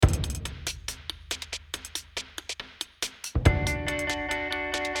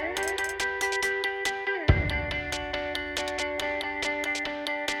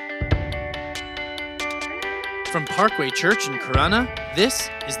From Parkway Church in Corunna, this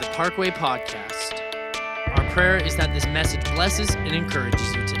is the Parkway Podcast. Our prayer is that this message blesses and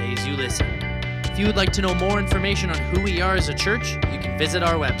encourages you today as you listen. If you would like to know more information on who we are as a church, you can visit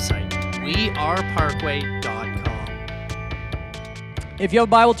our website, weareparkway.com. If you have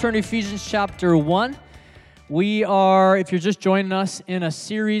a Bible, turn to Ephesians chapter 1. We are, if you're just joining us, in a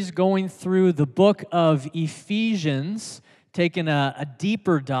series going through the book of Ephesians, taking a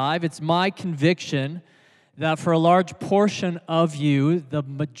deeper dive. It's my conviction that for a large portion of you, the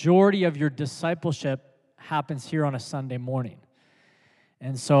majority of your discipleship happens here on a Sunday morning.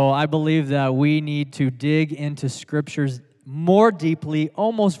 And so I believe that we need to dig into scriptures more deeply,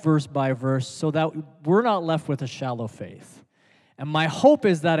 almost verse by verse, so that we're not left with a shallow faith. And my hope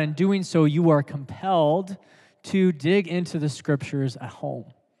is that in doing so, you are compelled to dig into the scriptures at home.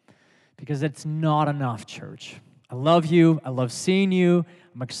 Because it's not enough, church. I love you. I love seeing you.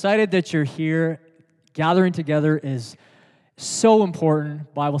 I'm excited that you're here. Gathering together is so important.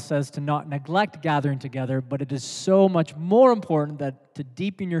 The Bible says to not neglect gathering together, but it is so much more important that to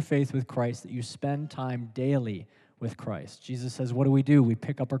deepen your faith with Christ, that you spend time daily with Christ. Jesus says, what do? We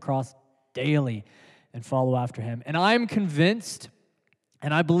pick up our cross daily and follow after him. And I'm convinced,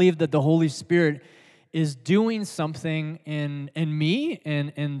 and I believe that the Holy Spirit is doing something in me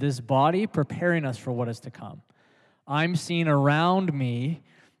and in this body, preparing us for what is to come. I'm seeing around me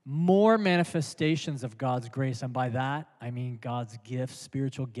more manifestations of God's grace, and by that, I mean God's gifts,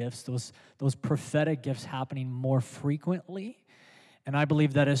 spiritual gifts, those prophetic gifts happening more frequently, and I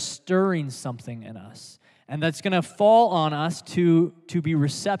believe that is stirring something in us, and that's going to fall on us to be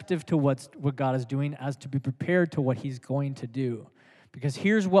receptive to what God is doing, as to be prepared to what he's going to do, because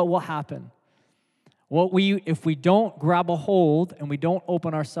here's what will happen. If we don't grab a hold and we don't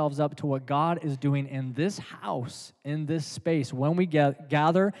open ourselves up to what God is doing in this house, in this space, when we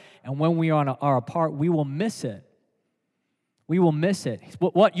gather and when we are apart, we will miss it. We will miss it.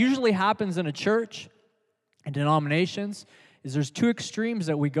 What usually happens in a church and denominations is there's two extremes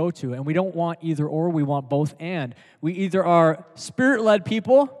that we go to, and we don't want either or, we want both and. We either are Spirit-led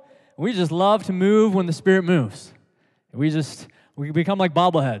people, and we just love to move when the Spirit moves. We become like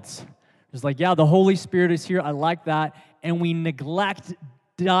bobbleheads. It's like, yeah, the Holy Spirit is here. I like that. And we neglect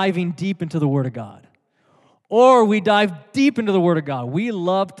diving deep into the Word of God. Or we dive deep into the Word of God. We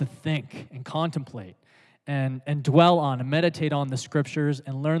love to think and contemplate and dwell on and meditate on the Scriptures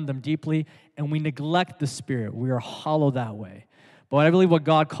and learn them deeply. And we neglect the Spirit. We are hollow that way. But I believe what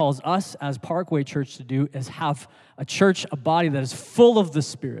God calls us as Parkway Church to do is have a church, a body that is full of the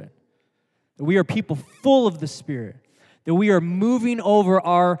Spirit. That we are people full of the Spirit. That we are moving over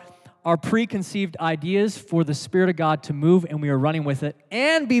our preconceived ideas for the Spirit of God to move, and we are running with it,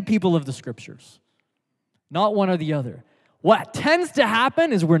 and be people of the Scriptures. Not one or the other. What tends to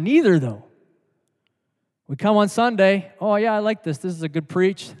happen is we're neither, though. We come on Sunday, oh yeah, I like this. This is a good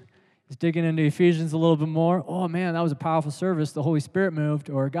preach. He's digging into Ephesians a little bit more. Oh man, that was a powerful service. The Holy Spirit moved,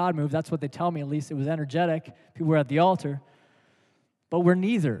 or God moved. That's what they tell me, at least. It was energetic. People were at the altar. But we're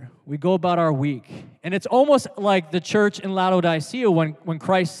neither. We go about our week. And it's almost like the church in Laodicea when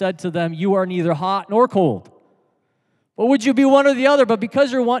Christ said to them, you are neither hot nor cold. Well, would you be one or the other? But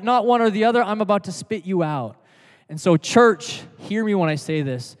because you're not one or the other, I'm about to spit you out. And so church, hear me when I say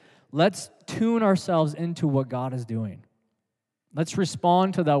this. Let's tune ourselves into what God is doing. Let's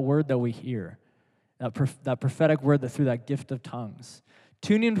respond to that word that we hear, that prophetic word that through that gift of tongues.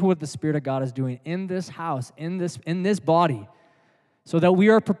 Tune into what the Spirit of God is doing in this house, in this body, so that we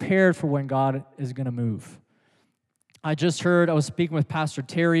are prepared for when God is going to move. I was speaking with Pastor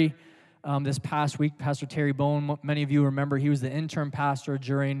Terry this past week, Pastor Terry Bone. Many of you remember he was the interim pastor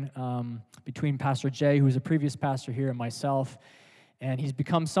between Pastor Jay, who was a previous pastor here, and myself. And he's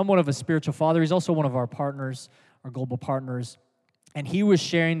become somewhat of a spiritual father. He's also one of our partners, our global partners. And he was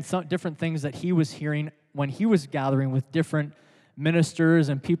sharing some different things that he was hearing when he was gathering with different ministers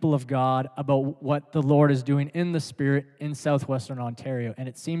and people of God about what the Lord is doing in the Spirit in southwestern Ontario. And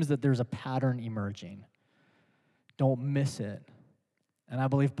it seems that there's a pattern emerging. Don't miss it. And I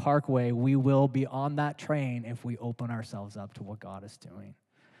believe Parkway, we will be on that train if we open ourselves up to what God is doing.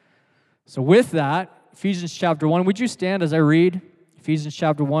 So with that, Ephesians chapter 1, would you stand as I read? Ephesians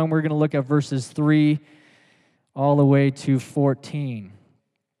chapter 1, we're going to look at verses 3 all the way to 14.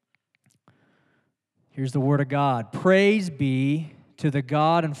 Here's the word of God. Praise be to the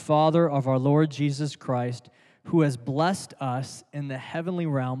God and Father of our Lord Jesus Christ, who has blessed us in the heavenly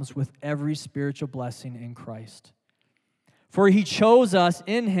realms with every spiritual blessing in Christ. For he chose us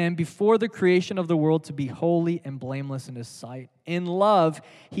in him before the creation of the world to be holy and blameless in his sight. In love,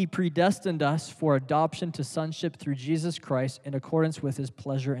 he predestined us for adoption to sonship through Jesus Christ in accordance with his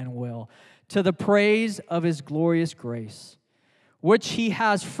pleasure and will, to the praise of his glorious grace, which he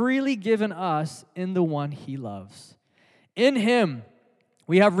has freely given us in the one he loves. In him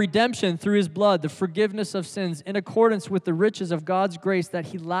we have redemption through his blood, the forgiveness of sins, in accordance with the riches of God's grace that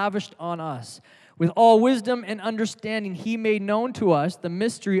he lavished on us. With all wisdom and understanding, he made known to us the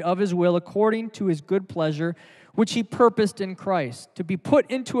mystery of his will according to his good pleasure, which he purposed in Christ, to be put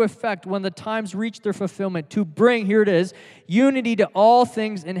into effect when the times reach their fulfillment, to bring, here it is, unity to all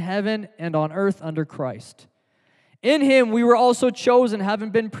things in heaven and on earth under Christ. In him we were also chosen,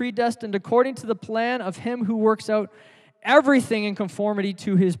 having been predestined according to the plan of him who works out everything in conformity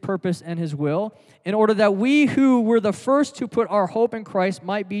to his purpose and his will, in order that we who were the first to put our hope in Christ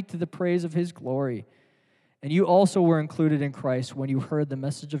might be to the praise of his glory. And you also were included in Christ when you heard the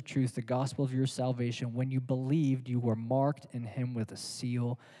message of truth, the gospel of your salvation. When you believed, you were marked in him with a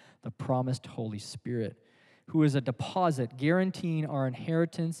seal, the promised Holy Spirit, who is a deposit guaranteeing our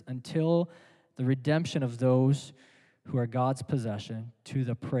inheritance until the redemption of those who are God's possession, to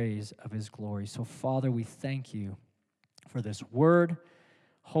the praise of his glory. So, Father, we thank you for this word.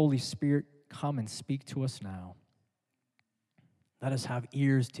 Holy Spirit, come and speak to us now. Let us have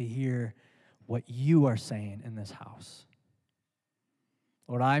ears to hear what you are saying in this house.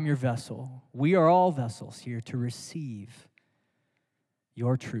 Lord, I am your vessel. We are all vessels here to receive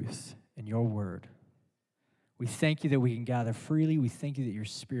your truth and your word. We thank you that we can gather freely. We thank you that your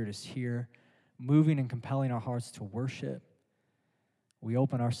Spirit is here, moving and compelling our hearts to worship. We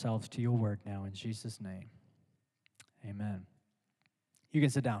open ourselves to your word now in Jesus' name. Amen. You can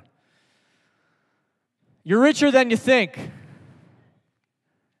sit down. You're richer than you think.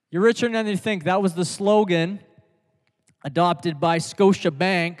 You're richer than you think. That was the slogan adopted by Scotia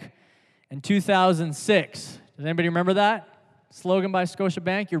Bank in 2006. Does anybody remember that? Slogan by Scotia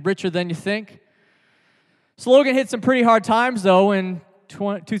Bank, you're richer than you think. Slogan hit some pretty hard times, though, in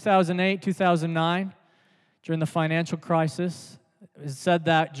 2008, 2009, during the financial crisis. It said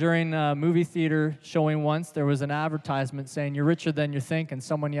that during a movie theater showing once, there was an advertisement saying, you're richer than you think, and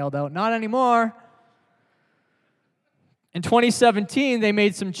someone yelled out, not anymore. In 2017, they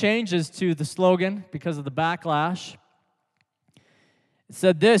made some changes to the slogan because of the backlash. It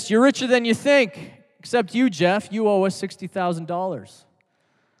said this, you're richer than you think, except you, Jeff, you owe us $60,000.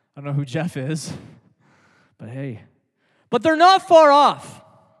 I don't know who Jeff is, but hey. But they're not far off.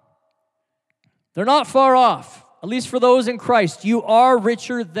 They're not far off, at least for those in Christ. You are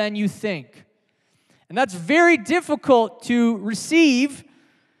richer than you think. And that's very difficult to receive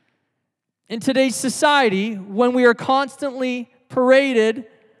in today's society when we are constantly paraded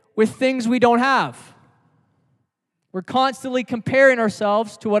with things we don't have. We're constantly comparing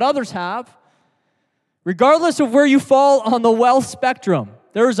ourselves to what others have, regardless of where you fall on the wealth spectrum.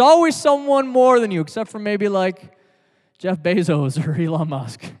 There's always someone more than you, except for maybe like Jeff Bezos or Elon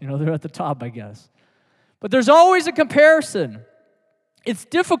Musk. You know, they're at the top, I guess. But there's always a comparison. It's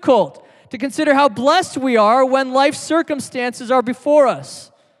difficult to consider how blessed we are when life circumstances are before us.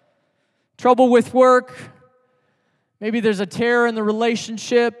 Trouble with work, maybe there's a tear in the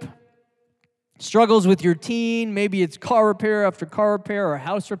relationship, struggles with your teen, maybe it's car repair after car repair or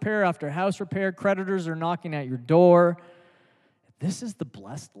house repair after house repair, creditors are knocking at your door. This is the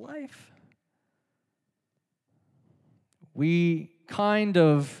blessed life. We kind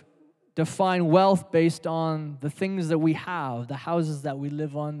of define wealth based on the things that we have, the houses that we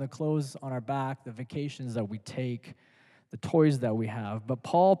live on, the clothes on our back, the vacations that we take, the toys that we have. But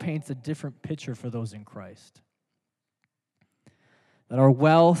Paul paints a different picture for those in Christ. That our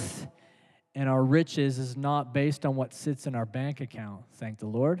wealth and our riches is not based on what sits in our bank account, thank the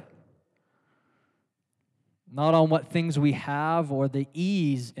Lord. Not on what things we have or the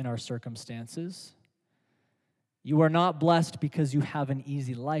ease in our circumstances. You are not blessed because you have an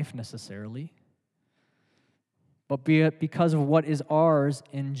easy life necessarily, but because of what is ours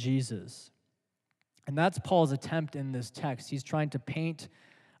in Jesus. And that's Paul's attempt in this text. He's trying to paint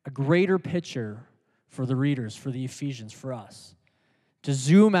a greater picture for the readers, for the Ephesians, for us. To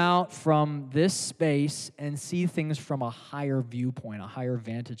zoom out from this space and see things from a higher viewpoint, a higher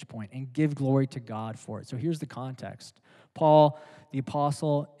vantage point, and give glory to God for it. So here's the context. Paul, the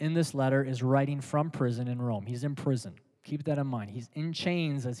apostle, in this letter is writing from prison in Rome. He's in prison. Keep that in mind. He's in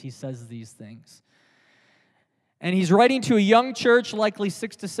chains as he says these things. And he's writing to a young church, likely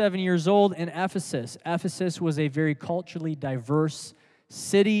 6 to 7 years old, in Ephesus. Ephesus was a very culturally diverse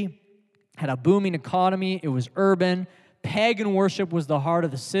city, had a booming economy. It was urban. Pagan worship was the heart of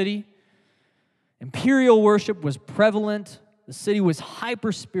the city. Imperial worship was prevalent. The city was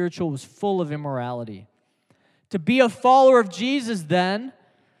hyper-spiritual, was full of immorality. To be a follower of Jesus then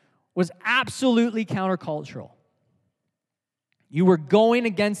was absolutely countercultural. You were going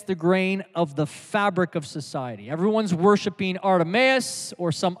against the grain of the fabric of society. Everyone's worshiping Artemis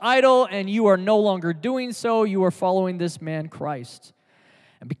or some idol, and you are no longer doing so. You are following this man, Christ.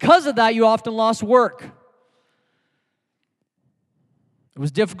 And because of that, you often lost work. It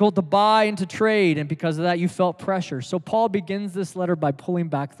was difficult to buy and to trade, and because of that, you felt pressure. So Paul begins this letter by pulling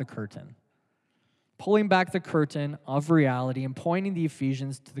back the curtain of reality and pointing the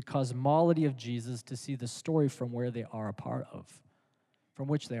Ephesians to the cosmology of Jesus to see the story from which they are a part of.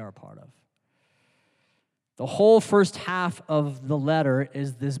 The whole first half of the letter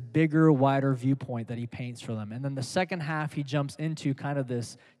is this bigger, wider viewpoint that he paints for them. And then the second half, he jumps into kind of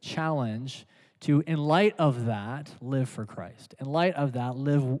this challenge to, in light of that, live for Christ. In light of that,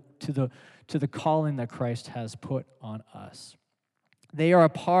 live to the calling that Christ has put on us. They are a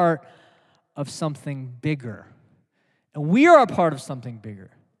part of something bigger. And we are a part of something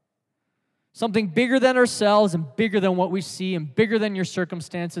bigger. Something bigger than ourselves and bigger than what we see and bigger than your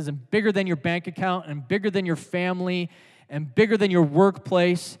circumstances and bigger than your bank account and bigger than your family and bigger than your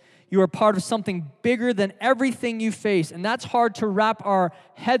workplace. You are part of something bigger than everything you face. And that's hard to wrap our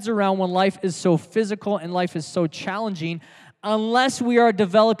heads around when life is so physical and life is so challenging unless we are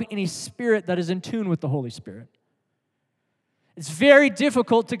developing a spirit that is in tune with the Holy Spirit. It's very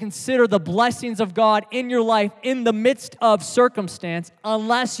difficult to consider the blessings of God in your life in the midst of circumstance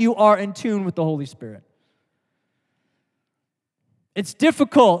unless you are in tune with the Holy Spirit. It's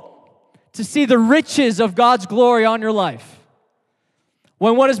difficult to see the riches of God's glory on your life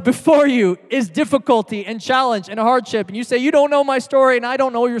when what is before you is difficulty and challenge and hardship. And you say, you don't know my story and I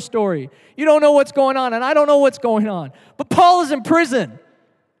don't know your story. You don't know what's going on and I don't know what's going on. But Paul is in prison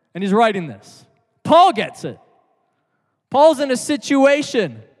and he's writing this. Paul gets it. Paul's in a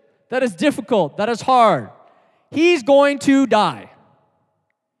situation that is difficult, that is hard. He's going to die.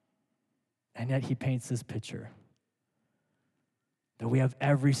 And yet he paints this picture that we have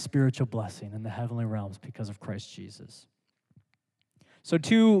every spiritual blessing in the heavenly realms because of Christ Jesus. So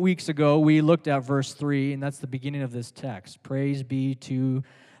 2 weeks ago, we looked at verse 3, and that's the beginning of this text. Praise be to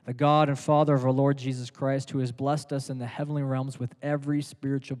the God and Father of our Lord Jesus Christ, who has blessed us in the heavenly realms with every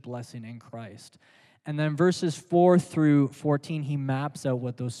spiritual blessing in Christ. And then verses 4 through 14, he maps out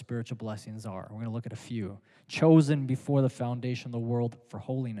what those spiritual blessings are. We're going to look at a few. Chosen before the foundation of the world for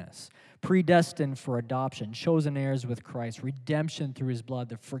holiness. Predestined for adoption. Chosen heirs with Christ. Redemption through his blood.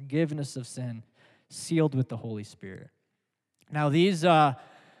 The forgiveness of sin. Sealed with the Holy Spirit. Now these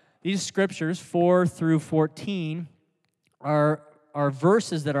scriptures, 4 through 14, are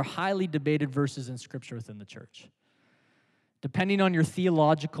verses that are highly debated verses in Scripture within the church. Depending on your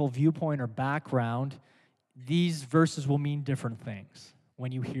theological viewpoint or background, these verses will mean different things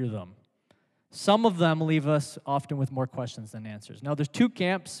when you hear them. Some of them leave us often with more questions than answers. Now, there's two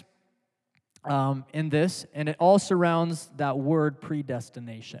camps in this, and it all surrounds that word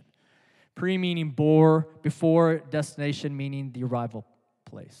predestination. Pre meaning before, destination meaning the arrival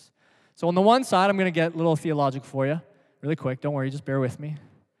place. So on the one side, I'm going to get a little theological for you really quick. Don't worry, just bear with me.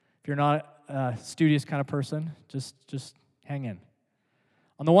 If you're not a studious kind of person, just hang in.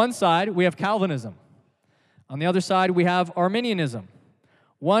 On the one side, we have Calvinism. On the other side, we have Arminianism.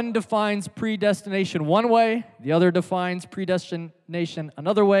 One defines predestination one way, the other defines predestination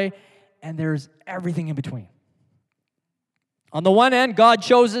another way, and there's everything in between. On the one end, God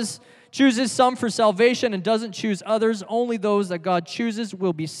chooses some for salvation and doesn't choose others. Only those that God chooses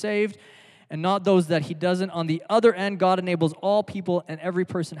will be saved and not those that he doesn't. On the other end, God enables all people and every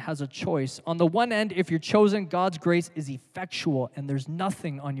person has a choice. On the one end, if you're chosen, God's grace is effectual and there's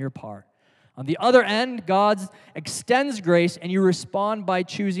nothing on your part. On the other end, God extends grace and you respond by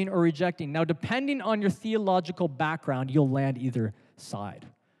choosing or rejecting. Now, depending on your theological background, you'll land either side.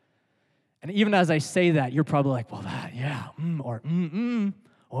 And even as I say that, you're probably like, well, that, yeah, or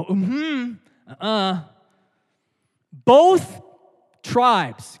or Both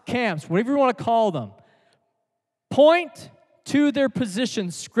tribes, camps, whatever you want to call them, point to their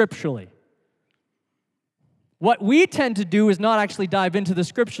positions scripturally. What we tend to do is not actually dive into the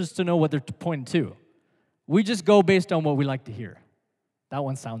scriptures to know what they're pointing to. We just go based on what we like to hear. That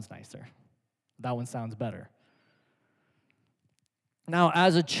one sounds nicer. That one sounds better. Now,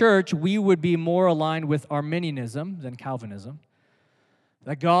 as a church, we would be more aligned with Arminianism than Calvinism.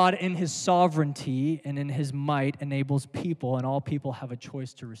 That God, in his sovereignty and in his might, enables people, and all people have a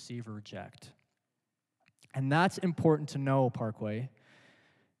choice to receive or reject. And that's important to know, Parkway,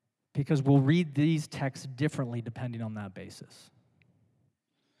 because we'll read these texts differently depending on that basis.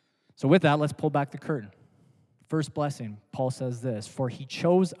 So with that, let's pull back the curtain. First blessing, Paul says this, "For he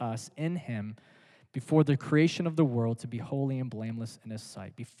chose us in him before the creation of the world to be holy and blameless in his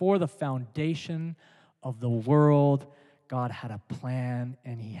sight." Before the foundation of the world, God had a plan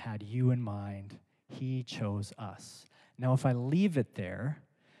and he had you in mind. He chose us. Now, if I leave it there,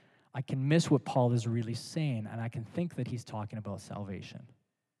 I can miss what Paul is really saying, and I can think that he's talking about salvation.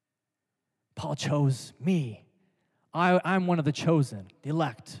 Paul chose me. I'm one of the chosen, the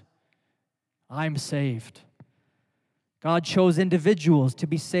elect. I'm saved. God chose individuals to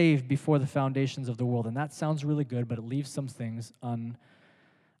be saved before the foundations of the world, and that sounds really good, but it leaves some things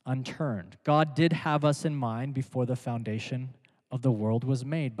unturned. God did have us in mind before the foundation of the world was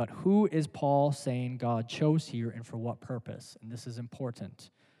made, but who is Paul saying God chose here and for what purpose? And this is important.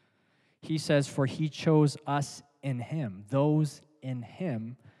 He says, for he chose us in him, those in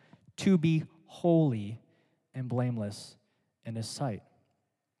him, to be holy and blameless in his sight.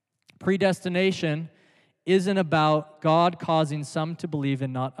 Predestination isn't about God causing some to believe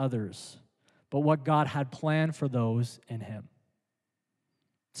and not others, but what God had planned for those in him.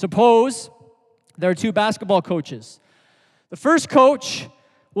 Suppose there are two basketball coaches. The first coach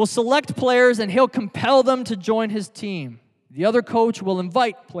will select players and he'll compel them to join his team. The other coach will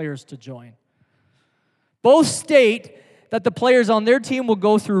invite players to join. Both state that the players on their team will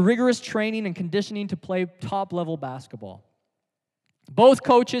go through rigorous training and conditioning to play top-level basketball. Both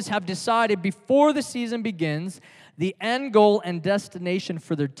coaches have decided before the season begins the end goal and destination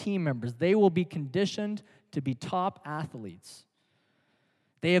for their team members. They will be conditioned to be top athletes.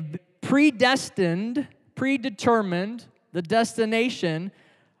 They have predetermined the destination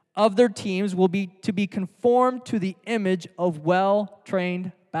of their teams will be to be conformed to the image of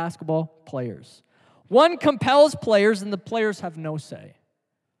well-trained basketball players. One compels players, and the players have no say.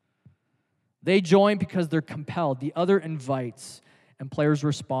 They join because they're compelled. The other invites, and players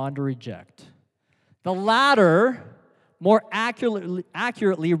respond or reject. The latter more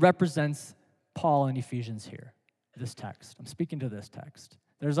accurately represents Paul in Ephesians here, this text. I'm speaking to this text.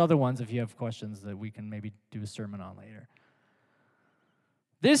 There's other ones if you have questions that we can maybe do a sermon on later.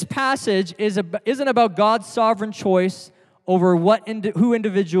 This passage isn't about God's sovereign choice over who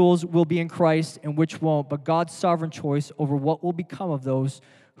individuals will be in Christ and which won't, but God's sovereign choice over what will become of those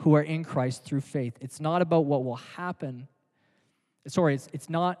who are in Christ through faith. It's not about what will happen. It's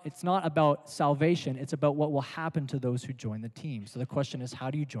not about salvation. It's about what will happen to those who join the team. So the question is,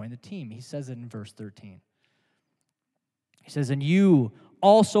 how do you join the team? He says it in verse 13. He says, and you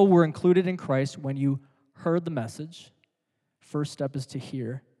also were included in Christ when you heard the message. First step is to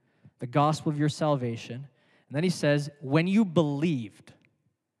hear the gospel of your salvation. And then he says, when you believed,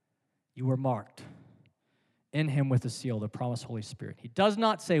 you were marked in him with a seal, the promised Holy Spirit. He does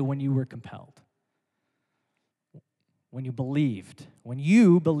not say when you were compelled. When you believed, when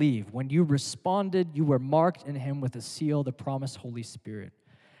you responded, you were marked in him with a seal, the promised Holy Spirit.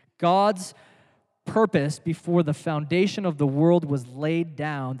 God's purpose before the foundation of the world was laid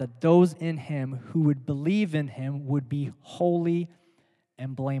down that those in him who would believe in him would be holy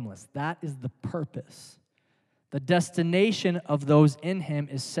and blameless. That is the purpose. The destination of those in him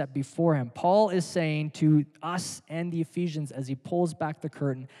is set before him. Paul is saying to us and the Ephesians as he pulls back the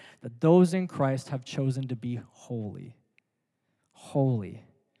curtain that those in Christ have chosen to be holy. Holy.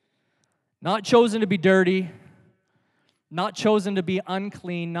 Not chosen to be dirty, not chosen to be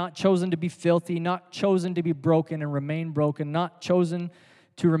unclean, not chosen to be filthy, not chosen to be broken and remain broken, not chosen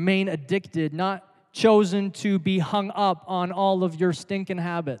to remain addicted, not chosen to be hung up on all of your stinking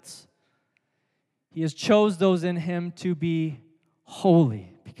habits. He has chose those in him to be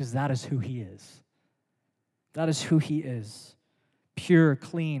holy because that is who he is. That is who he is. Pure,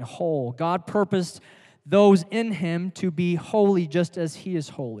 clean, whole. God purposed those in him to be holy just as he is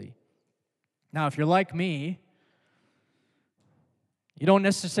holy. Now, if you're like me, you don't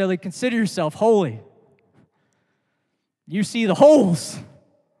necessarily consider yourself holy. You see the holes.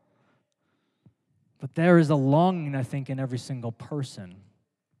 But there is a longing, I think, in every single person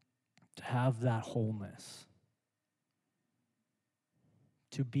to have that wholeness,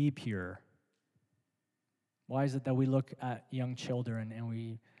 to be pure. Why is it that we look at young children and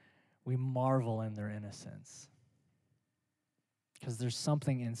we marvel in their innocence? Because there's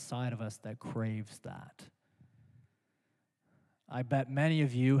something inside of us that craves that. I bet many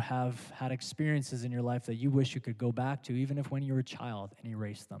of you have had experiences in your life that you wish you could go back to, even if when you were a child, and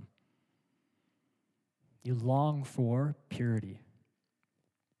erase them. You long for purity.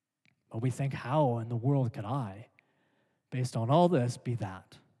 But we think, how in the world could I, based on all this, be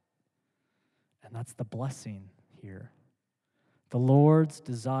that? And that's the blessing here. The Lord's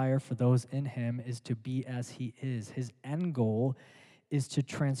desire for those in him is to be as he is. His end goal is to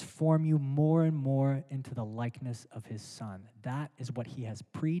transform you more and more into the likeness of his Son. That is what he has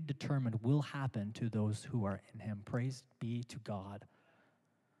predetermined will happen to those who are in him. Praise be to God.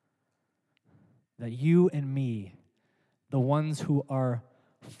 That you and me, the ones who are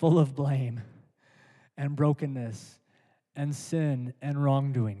full of blame and brokenness and sin and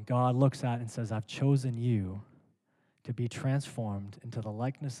wrongdoing, God looks at and says, I've chosen you to be transformed into the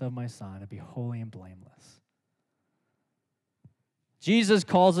likeness of my Son, to be holy and blameless. Jesus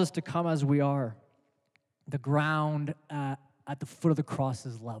calls us to come as we are. The ground at the foot of the cross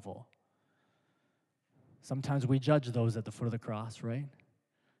is level. Sometimes we judge those at the foot of the cross, right?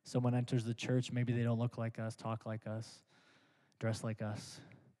 Someone enters the church, maybe they don't look like us, talk like us, dress like us,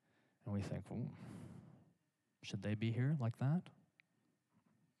 and we think, should they be here like that?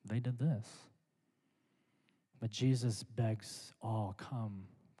 They did this. But Jesus begs, come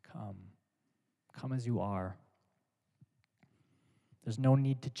as you are. There's no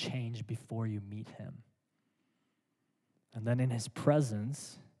need to change before you meet him. And then in his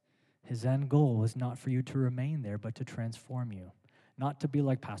presence, his end goal is not for you to remain there, but to transform you. Not to be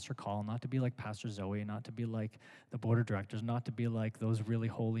like Pastor Call, not to be like Pastor Zoe, not to be like the board of directors, not to be like those really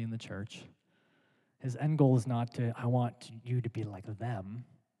holy in the church. His end goal is not to, I want you to be like them.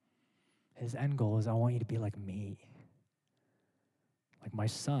 His end goal is, I want you to be like me, like my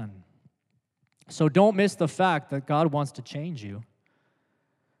Son. So don't miss the fact that God wants to change you.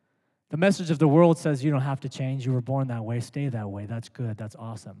 The message of the world says you don't have to change. You were born that way. Stay that way. That's good. That's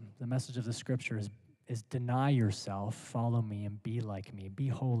awesome. The message of the Scripture is deny yourself, follow me, and be like me. Be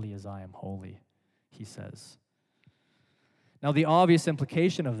holy as I am holy, he says. Now, the obvious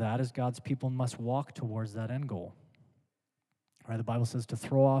implication of that is God's people must walk towards that end goal. Right? The Bible says to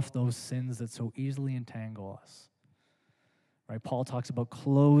throw off those sins that so easily entangle us. Right? Paul talks about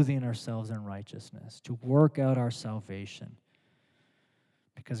clothing ourselves in righteousness, to work out our salvation.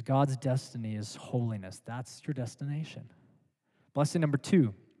 Because God's destiny is holiness. That's your destination. Blessing number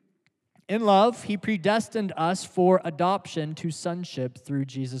 2. In love, he predestined us for adoption to sonship through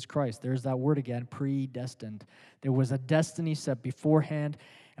Jesus Christ. There's that word again, predestined. There was a destiny set beforehand.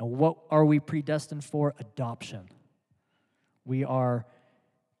 And what are we predestined for? Adoption. We are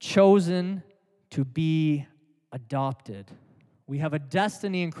chosen to be adopted. We have a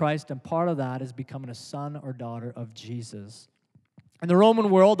destiny in Christ, and part of that is becoming a son or daughter of Jesus. In the Roman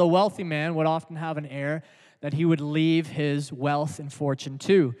world, a wealthy man would often have an heir that he would leave his wealth and fortune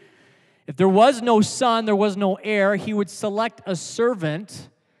to. If there was no son, there was no heir, he would select a servant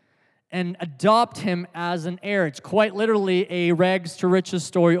and adopt him as an heir. It's quite literally a rags to riches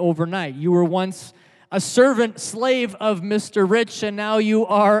story overnight. You were once a servant, slave of Mr. Rich, and now you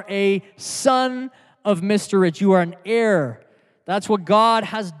are a son of Mr. Rich. You are an heir. That's what God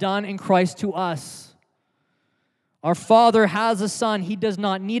has done in Christ to us. Our Father has a son. He does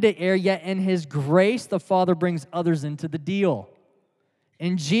not need an heir, yet in his grace, the Father brings others into the deal.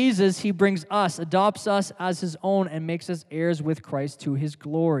 In Jesus, he brings us, adopts us as his own, and makes us heirs with Christ to his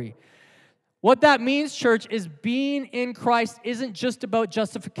glory. What that means, church, is being in Christ isn't just about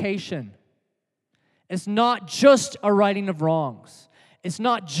justification. It's not just a righting of wrongs. It's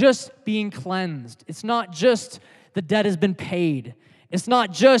not just being cleansed. It's not just the debt has been paid. It's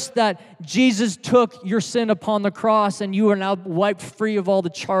not just that Jesus took your sin upon the cross and you are now wiped free of all the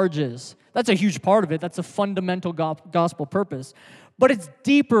charges. That's a huge part of it. That's a fundamental gospel purpose. But it's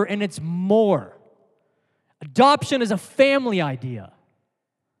deeper and it's more. Adoption is a family idea.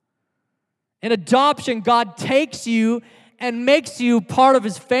 In adoption, God takes you and makes you part of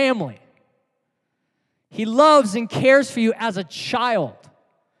his family. He loves and cares for you as a child.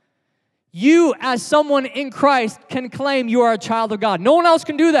 You, as someone in Christ, can claim you are a child of God. No one else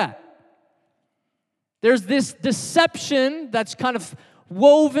can do that. There's this deception that's kind of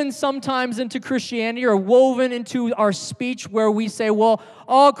woven sometimes into Christianity or woven into our speech where we say, well,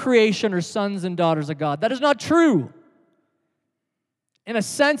 all creation are sons and daughters of God. That is not true. In a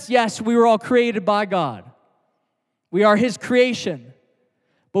sense, yes, we were all created by God. We are his creation.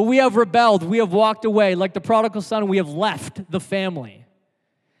 But we have rebelled. We have walked away. Like the prodigal son, we have left the family.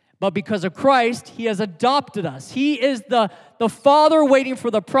 But because of Christ, he has adopted us. He is the father waiting for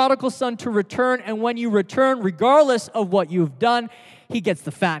the prodigal son to return. And when you return, regardless of what you've done, he gets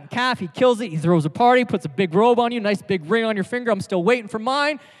the fattened calf, he kills it, he throws a party, puts a big robe on you, nice big ring on your finger, I'm still waiting for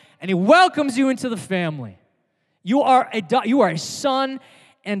mine, and he welcomes you into the family. You are a son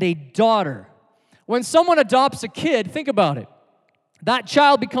and a daughter. When someone adopts a kid, think about it. That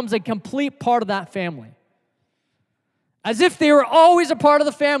child becomes a complete part of that family. As if they were always a part of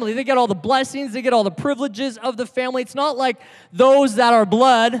the family. They get all the blessings, they get all the privileges of the family. It's not like those that are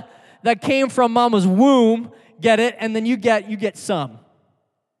blood that came from mama's womb get it, and then you get some.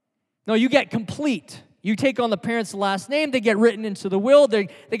 No, you get complete. You take on the parents' last name, they get written into the will, they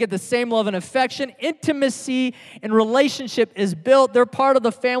get the same love and affection. Intimacy and relationship is built. They're part of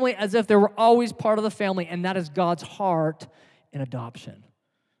the family as if they were always part of the family, and that is God's heart in adoption.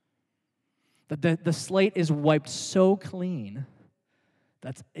 That the slate is wiped so clean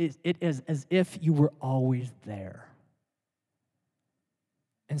that it is as if you were always there.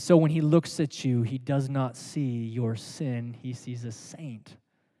 And so when he looks at you, he does not see your sin, he sees a saint.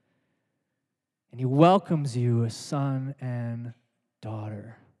 And he welcomes you as son and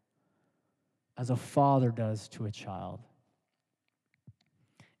daughter, as a father does to a child.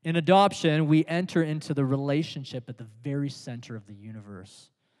 In adoption, we enter into the relationship at the very center of the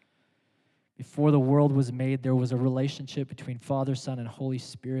universe. Before the world was made, there was a relationship between Father, Son, and Holy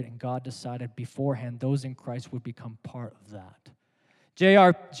Spirit, and God decided beforehand those in Christ would become part of that.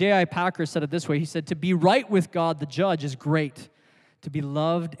 J.I. Packer said it this way. He said, "To be right with God the judge is great. To be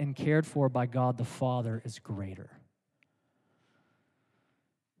loved and cared for by God the Father is greater."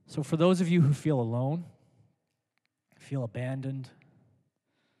 So for those of you who feel alone, feel abandoned,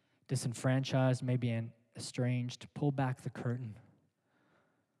 disenfranchised, maybe estranged, pull back the curtain.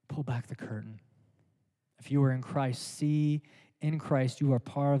 Pull back the curtain. If you are in Christ, see in Christ you are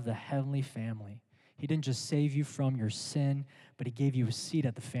part of the heavenly family. He didn't just save you from your sin, but he gave you a seat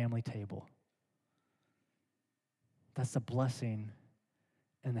at the family table. That's the blessing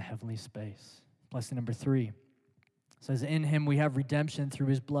in the heavenly space. Blessing number 3 says, "In him we have redemption through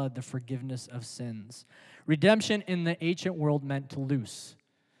his blood, the forgiveness of sins." Redemption in the ancient world meant to loose.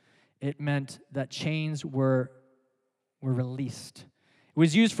 It meant that chains were released. It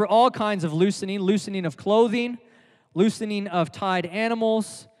was used for all kinds of loosening of clothing, loosening of tied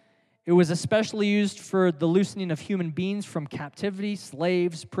animals. It was especially used for the loosening of human beings from captivity,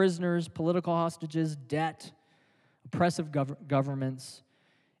 slaves, prisoners, political hostages, debt, oppressive governments.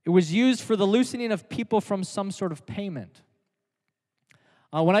 It was used for the loosening of people from some sort of payment.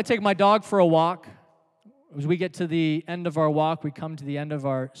 When I take my dog for a walk, as we get to the end of our walk, we come to the end of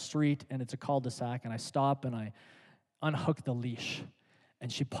our street, and it's a cul-de-sac, and I stop and I unhook the leash.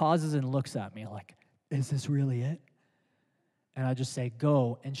 And she pauses and looks at me like, "Is this really it?" And I just say,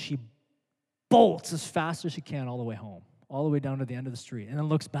 "Go." And she bolts as fast as she can all the way home, all the way down to the end of the street, and then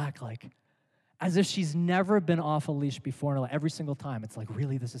looks back like, as if she's never been off a leash before. And every single time, it's like,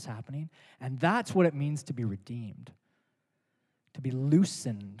 really, this is happening? And that's what it means to be redeemed, to be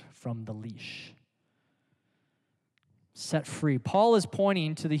loosened from the leash, set free. Paul is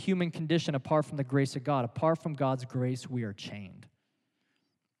pointing to the human condition apart from the grace of God. Apart from God's grace, we are chained.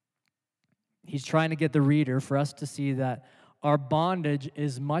 He's trying to get the reader, for us to see that our bondage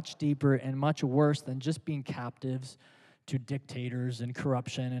is much deeper and much worse than just being captives to dictators and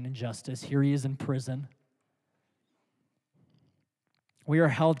corruption and injustice. Here he is in prison. We are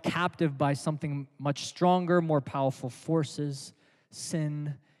held captive by something much stronger, more powerful forces: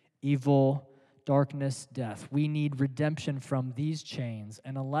 sin, evil, darkness, death. We need redemption from these chains,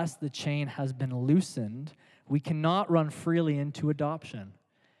 and unless the chain has been loosened, we cannot run freely into adoption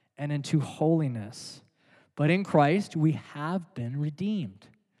and into holiness. But in Christ, we have been redeemed.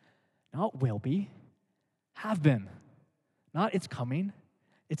 Not will be, have been. Not it's coming,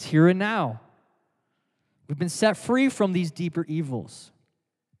 it's here and now. We've been set free from these deeper evils.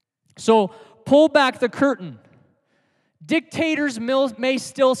 So pull back the curtain. Dictators may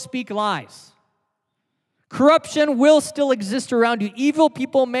still speak lies. Corruption will still exist around you. Evil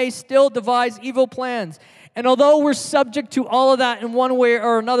people may still devise evil plans. And although we're subject to all of that in one way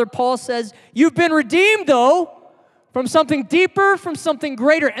or another, Paul says, you've been redeemed, though, from something deeper, from something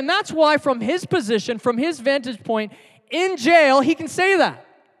greater. And that's why from his position, from his vantage point, in jail, he can say that.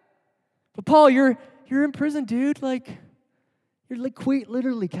 But Paul, you're in prison, dude. You're quite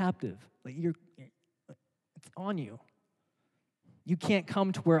literally captive. It's on you. You can't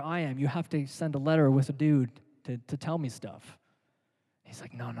come to where I am. You have to send a letter with a dude to tell me stuff. He's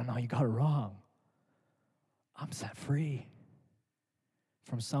like, no, you got it wrong. I'm set free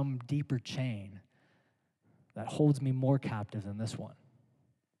from some deeper chain that holds me more captive than this one.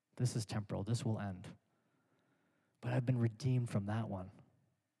 This is temporal. This will end. But I've been redeemed from that one,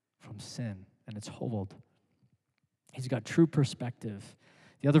 from sin and its hold. He's got true perspective.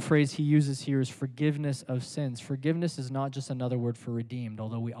 The other phrase he uses here is forgiveness of sins. Forgiveness is not just another word for redeemed,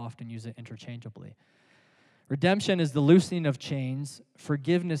 although we often use it interchangeably. Redemption is the loosening of chains.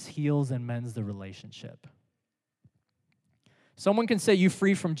 Forgiveness heals and mends the relationship. Someone can set you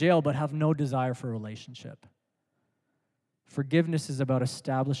free from jail but have no desire for a relationship. Forgiveness is about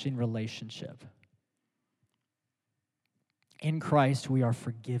establishing relationship. In Christ, we are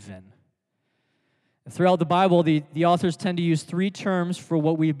forgiven. Throughout the Bible, the authors tend to use three terms for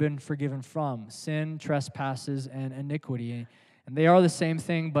what we've been forgiven from: sin, trespasses, and iniquity. And they are the same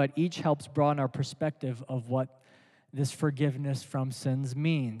thing, but each helps broaden our perspective of what this forgiveness from sins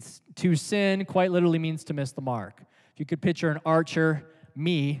means. To sin quite literally means to miss the mark. If you could picture an archer,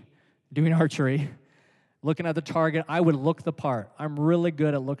 me, doing archery, looking at the target, I would look the part. I'm really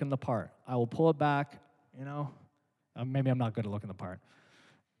good at looking the part. I will pull it back, maybe I'm not good at looking the part.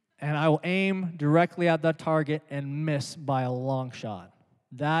 And I will aim directly at that target and miss by a long shot.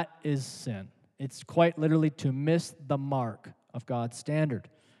 That is sin. It's quite literally to miss the mark of God's standard.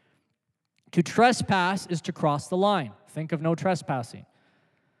 To trespass is to cross the line. Think of no trespassing.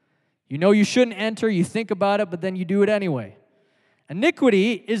 You know you shouldn't enter, you think about it, but then you do it anyway.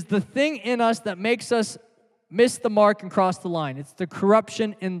 Iniquity is the thing in us that makes us miss the mark and cross the line. It's the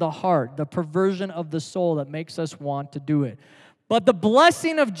corruption in the heart, the perversion of the soul that makes us want to do it. But the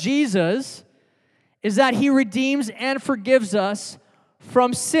blessing of Jesus is that he redeems and forgives us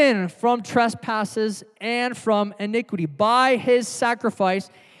from sin, from trespasses, and from iniquity. By his sacrifice,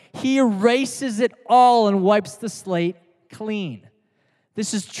 he erases it all and wipes the slate clean.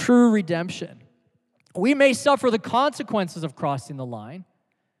 This is true redemption. We may suffer the consequences of crossing the line,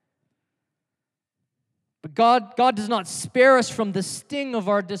 but God does not spare us from the sting of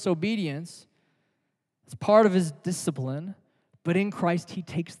our disobedience. It's part of his discipline. But in Christ, he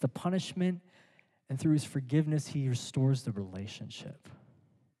takes the punishment, and through his forgiveness, he restores the relationship.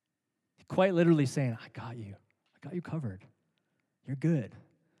 He's quite literally saying, I got you covered. You're good.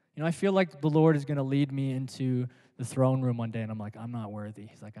 I feel like the Lord is going to lead me into the throne room one day, and I'm like, I'm not worthy.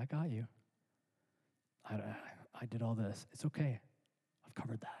 He's like, I got you. I did all this. It's okay. I've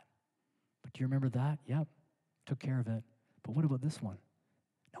covered that. But do you remember that? Yep. Took care of it. But what about this one?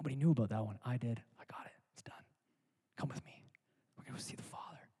 Nobody knew about that one. I did. I got it. It's done. Come with me. We're going to see the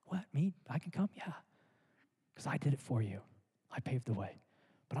Father. What? Me? I can come? Yeah. Because I did it for you. I paved the way.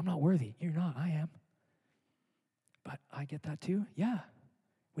 But I'm not worthy. You're not. I am. But I get that too? Yeah.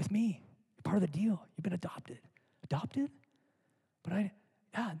 With me. You're part of the deal. You've been adopted. Adopted? But I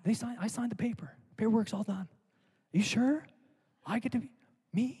signed the paper. Paperwork's all done. Are you sure? I get to be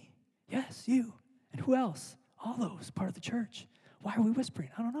me? Yes, you. And who else? All those, part of the church. Why are we whispering?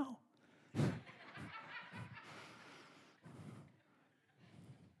 I don't know.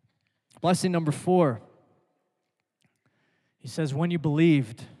 Blessing number 4. He says, when you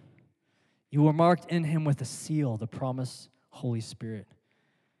believed, you were marked in him with a seal, the promised Holy Spirit,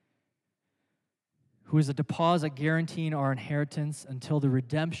 who is a deposit guaranteeing our inheritance until the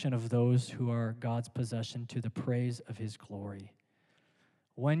redemption of those who are God's possession to the praise of his glory.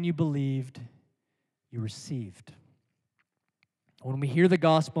 When you believed, you received. When we hear the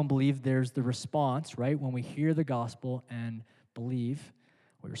gospel and believe, there's the response, right? When we hear the gospel and believe,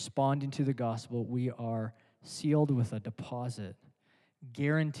 we're responding to the gospel, we are sealed with a deposit,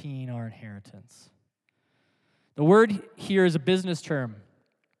 guaranteeing our inheritance. The word here is a business term.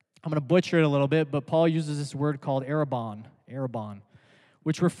 I'm going to butcher it a little bit, but Paul uses this word called arrabon,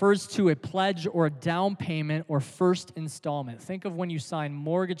 which refers to a pledge or a down payment or first installment. Think of when you sign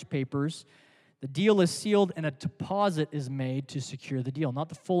mortgage papers. The deal is sealed and a deposit is made to secure the deal. Not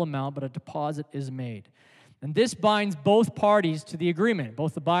the full amount, but a deposit is made. And this binds both parties to the agreement,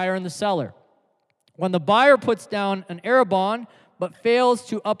 both the buyer and the seller. When the buyer puts down an arrabon but fails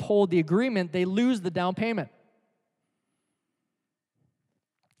to uphold the agreement, they lose the down payment.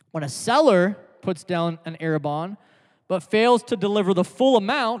 When a seller puts down an arrabon but fails to deliver the full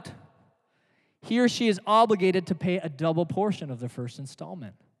amount, he or she is obligated to pay a double portion of the first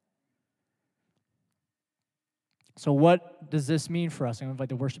installment. So what does this mean for us? I'm going to invite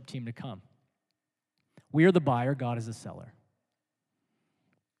the worship team to come. We are the buyer, God is the seller.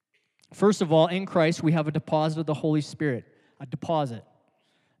 First of all, in Christ, we have a deposit of the Holy Spirit. A deposit.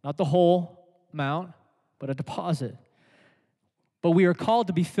 Not the whole amount, but a deposit. But we are called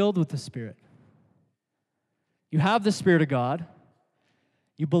to be filled with the Spirit. You have the Spirit of God.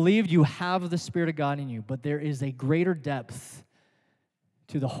 You believed you have the Spirit of God in you, but there is a greater depth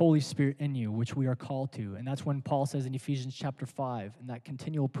to the Holy Spirit in you, which we are called to. And that's when Paul says in Ephesians chapter 5, in that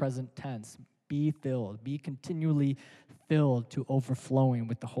continual present tense, be filled, be continually filled to overflowing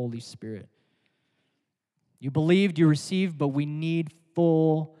with the Holy Spirit. You believed, you received, but we need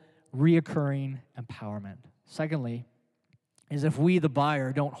full, reoccurring empowerment. Secondly, is if we, the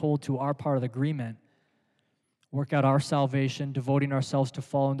buyer, don't hold to our part of the agreement, work out our salvation, devoting ourselves to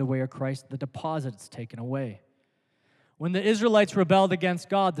following the way of Christ, the deposit is taken away. When the Israelites rebelled against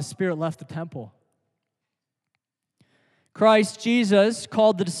God, the Spirit left the temple. Christ Jesus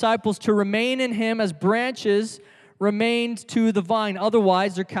called the disciples to remain in him as branches remained to the vine.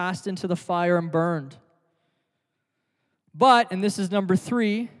 Otherwise, they're cast into the fire and burned. But, and this is number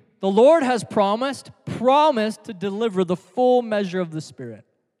 3, the Lord has promised to deliver the full measure of the Spirit.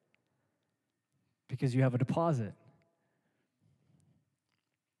 Because you have a deposit.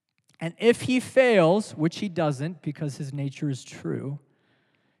 And if he fails, which he doesn't because his nature is true,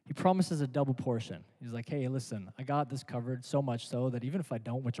 he promises a double portion. He's like, hey, listen, I got this covered so much so that even if I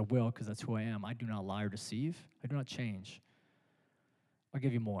don't, which I will because that's who I am, I do not lie or deceive. I do not change. I'll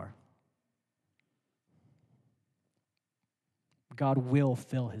give you more. God will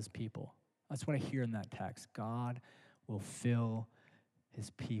fill his people. That's what I hear in that text. God will fill his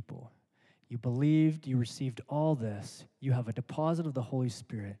people. You believed, you received all this. You have a deposit of the Holy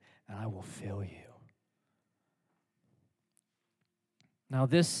Spirit, and I will fill you. Now,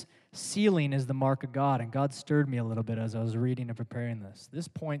 this sealing is the mark of God, and God stirred me a little bit as I was reading and preparing this. This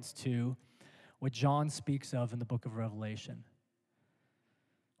points to what John speaks of in the book of Revelation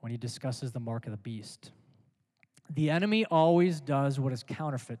when he discusses the mark of the beast. The enemy always does what is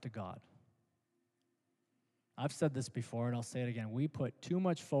counterfeit to God. I've said this before, and I'll say it again. We put too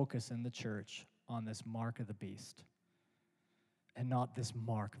much focus in the church on this mark of the beast and not this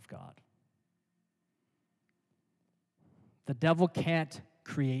mark of God. The devil can't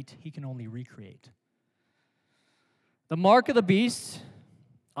create, he can only recreate. The mark of the beast,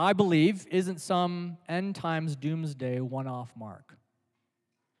 I believe, isn't some end times doomsday one-off mark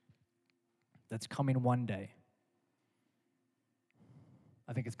that's coming one day.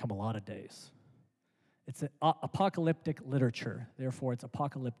 I think it's come a lot of days. It's apocalyptic literature, therefore it's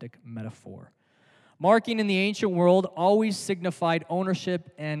apocalyptic metaphor. Marking in the ancient world always signified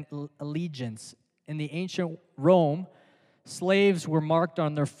ownership and allegiance. In the ancient Rome, slaves were marked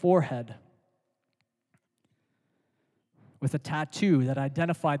on their forehead with a tattoo that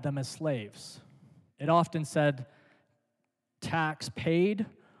identified them as slaves. It often said, tax paid,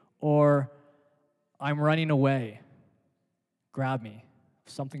 or I'm running away, grab me,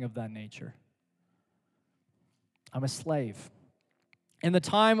 something of that nature. I'm a slave. In the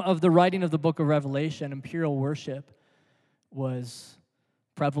time of the writing of the book of Revelation, imperial worship was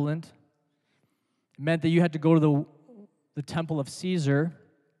prevalent. It meant that you had to go to the temple of Caesar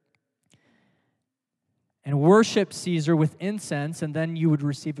and worship Caesar with incense, and then you would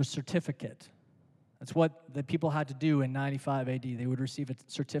receive a certificate. That's what the people had to do in 95 AD. They would receive a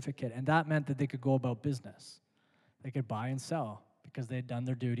certificate, and that meant that they could go about business. They could buy and sell because they had done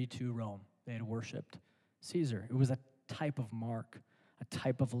their duty to Rome. They had worshipped Caesar. It was a type of mark, a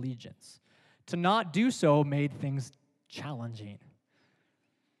type of allegiance. To not do so made things challenging.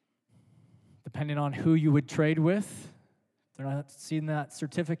 Depending on who you would trade with, if they're not seeing that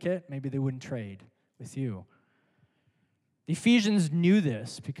certificate, maybe they wouldn't trade with you. The Ephesians knew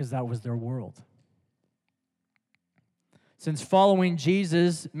this because that was their world. Since following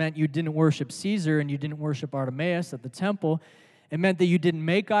Jesus meant you didn't worship Caesar and you didn't worship Artemis at the temple, it meant that you didn't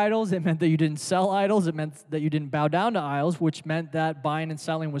make idols. It meant that you didn't sell idols. It meant that you didn't bow down to idols, which meant that buying and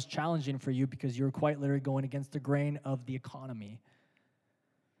selling was challenging for you because you were quite literally going against the grain of the economy.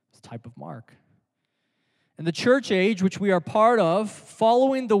 It's a type of mark. In the church age, which we are part of,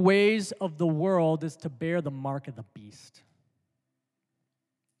 following the ways of the world is to bear the mark of the beast.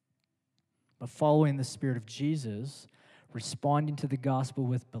 But following the Spirit of Jesus, responding to the gospel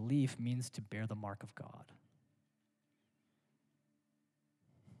with belief means to bear the mark of God.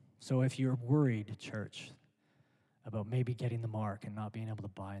 So if you're worried, church, about maybe getting the mark and not being able to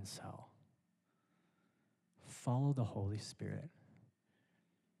buy and sell, follow the Holy Spirit,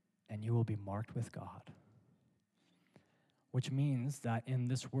 and you will be marked with God, which means that in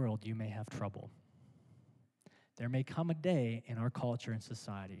this world you may have trouble. There may come a day in our culture and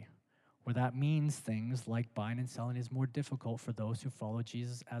society where that means things like buying and selling is more difficult for those who follow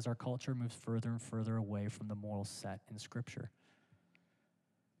Jesus as our culture moves further and further away from the morals set in Scripture.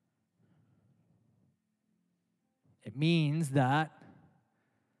 It means that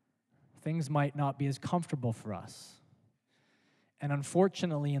things might not be as comfortable for us. And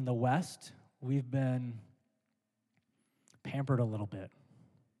unfortunately, in the West, we've been pampered a little bit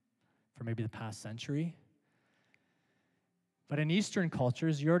for maybe the past century. But in Eastern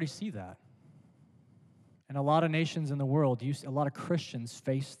cultures, you already see that. And a lot of nations in the world, a lot of Christians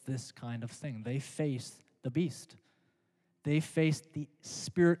face this kind of thing. They face the beast. They face the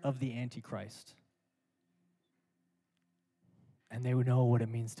spirit of the Antichrist. And they would know what it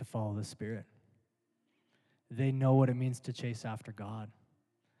means to follow the Spirit. They know what it means to chase after God.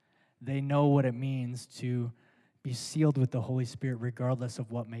 They know what it means to be sealed with the Holy Spirit regardless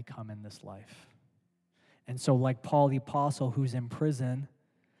of what may come in this life. And so like Paul the Apostle who's in prison,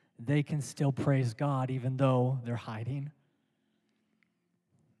 they can still praise God even though they're hiding,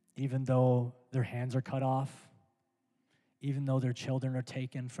 even though their hands are cut off, even though their children are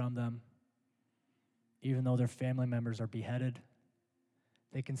taken from them, even though their family members are beheaded,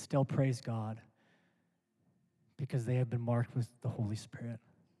 they can still praise God because they have been marked with the Holy Spirit,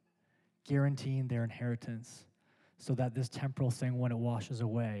 guaranteeing their inheritance so that this temporal thing, when it washes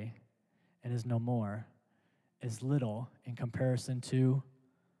away and is no more, is little in comparison to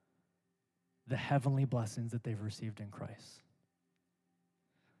the heavenly blessings that they've received in Christ.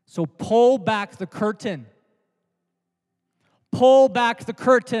 So pull back the curtain. Pull back the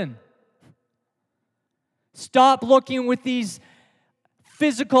curtain. Stop looking with these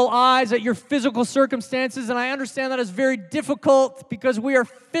physical eyes at your physical circumstances, and I understand that is very difficult because we are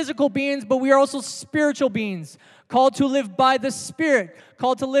physical beings, but we are also spiritual beings, called to live by the Spirit,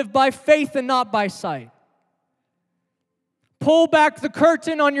 called to live by faith and not by sight. Pull back the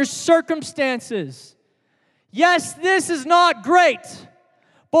curtain on your circumstances. Yes, this is not great,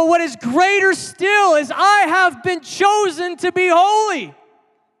 but what is greater still is I have been chosen to be holy.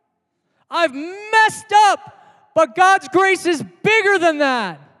 I've messed up, but God's grace is bigger than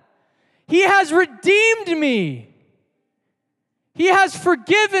that. He has redeemed me. He has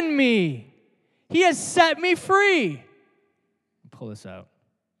forgiven me. He has set me free. Pull this out.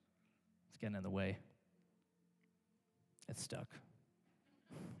 It's getting in the way. It's stuck.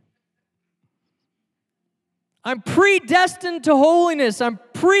 I'm predestined to holiness. I'm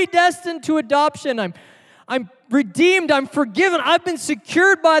predestined to adoption. I'm redeemed. I'm forgiven. I've been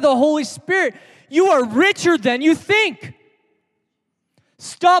secured by the Holy Spirit. You are richer than you think.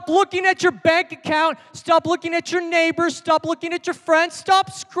 Stop looking at your bank account. Stop looking at your neighbors. Stop looking at your friends.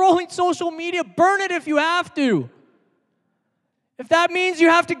 Stop scrolling social media. Burn it if you have to. If that means you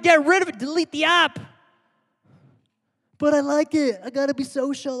have to get rid of it, delete the app. But I like it. I got to be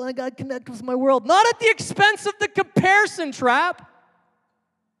social. I got to connect with my world. Not at the expense of the comparison trap.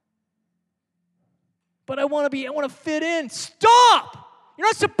 But I want to fit in. Stop! You're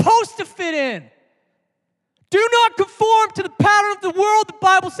not supposed to fit in. Do not conform to the pattern of the world, the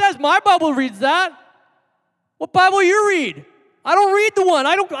Bible says. My Bible reads that. What Bible you read? I don't read the one.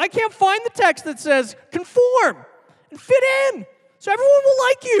 I can't find the text that says conform and fit in so everyone will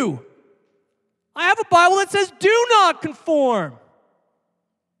like you. I have a Bible that says do not conform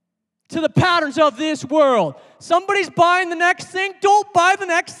to the patterns of this world. Somebody's buying the next thing. Don't buy the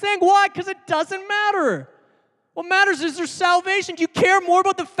next thing. Why? Because it doesn't matter. What matters is their salvation. Do you care more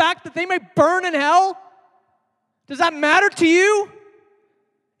about the fact that they may burn in hell? Does that matter to you?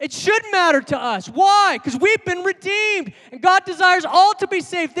 It should matter to us. Why? Because we've been redeemed, and God desires all to be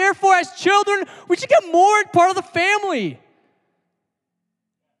saved. Therefore, as children, we should get more part of the family.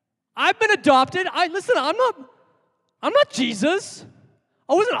 I've been adopted. I'm not Jesus.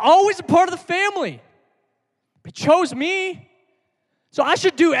 I wasn't always a part of the family. He chose me. So I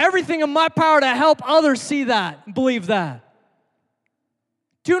should do everything in my power to help others see that and believe that.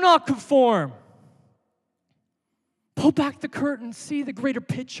 Do not conform. Pull back the curtain, see the greater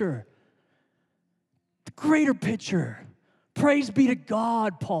picture. The greater picture. Praise be to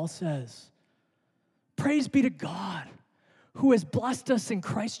God, Paul says. Praise be to God, who has blessed us in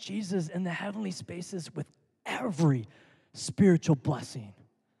Christ Jesus in the heavenly spaces with every spiritual blessing.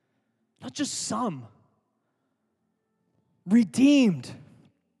 Not just some. Redeemed.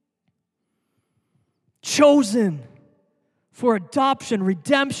 Chosen for adoption,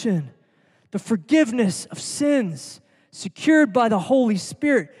 redemption, the forgiveness of sins, secured by the Holy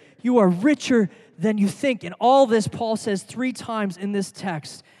Spirit. You are richer than you think. And all this, Paul says 3 times in this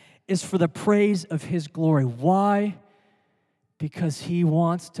text, is for the praise of his glory. Why? Because he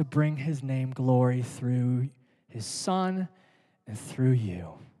wants to bring his name glory through his Son and through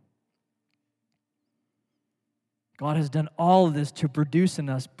you. God has done all of this to produce in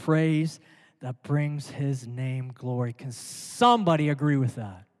us praise that brings his name glory. Can somebody agree with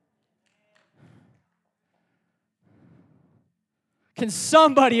that? Can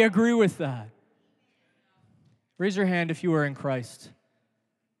somebody agree with that? Raise your hand if you are in Christ.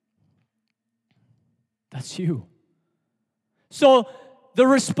 That's you. So the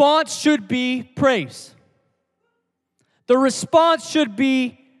response should be praise. The response should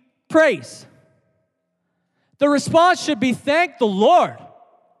be praise. The response should be thank the Lord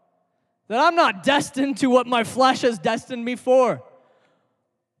that I'm not destined to what my flesh has destined me for.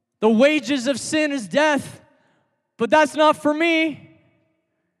 The wages of sin is death, but that's not for me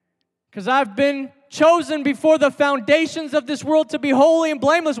because I've been chosen before the foundations of this world to be holy and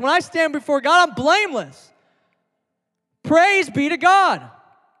blameless. When I stand before God, I'm blameless. Praise be to God.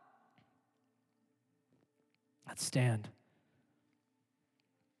 Let's stand.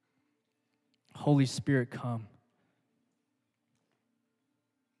 Holy Spirit, come.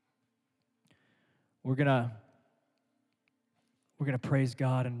 We're going to We're going to praise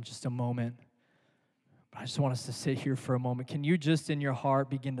God in just a moment. But I just want us to sit here for a moment. Can you just in your heart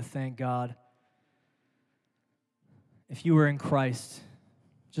begin to thank God? If you were in Christ,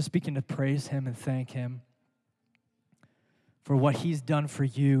 just begin to praise Him and thank Him for what He's done for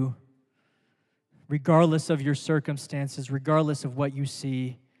you, regardless of your circumstances, regardless of what you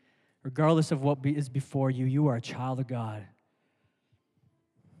see, regardless of what is before you. You are a child of God.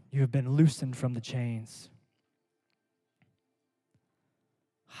 You have been loosened from the chains.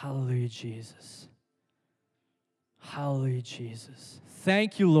 Hallelujah, Jesus. Hallelujah, Jesus.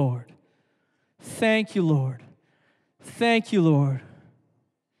 Thank you, Lord. Thank you, Lord. Thank you, Lord,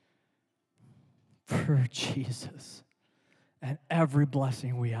 for Jesus and every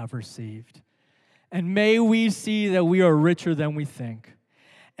blessing we have received. And may we see that we are richer than we think.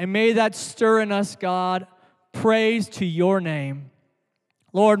 And may that stir in us, God, praise to your name.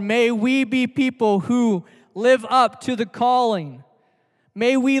 Lord, may we be people who live up to the calling.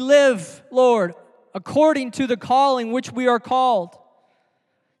 May we live, Lord, according to the calling which we are called,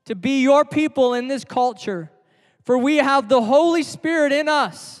 to be your people in this culture. For we have the Holy Spirit in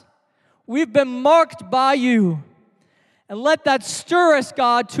us. We've been marked by you. And let that stir us,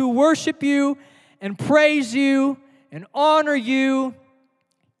 God, to worship you and praise you and honor you,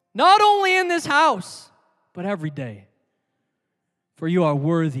 not only in this house, but every day. For you are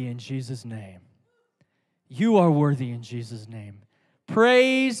worthy in Jesus' name. You are worthy in Jesus' name.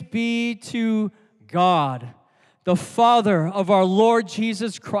 Praise be to God, the Father of our Lord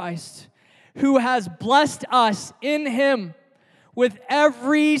Jesus Christ, who has blessed us in Him with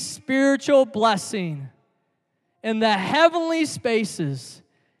every spiritual blessing in the heavenly spaces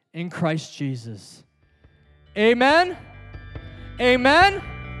in Christ Jesus. Amen? Amen?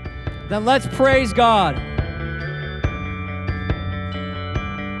 Then let's praise God.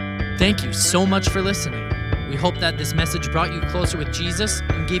 Thank you so much for listening. We hope that this message brought you closer with Jesus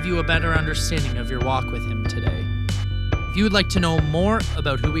and gave you a better understanding of your walk with Him today. If you would like to know more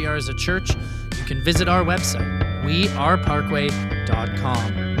about who we are as a church, you can visit our website,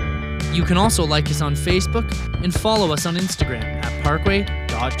 weareparkway.com. You can also like us on Facebook and follow us on Instagram at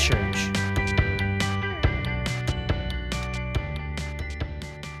parkway.church.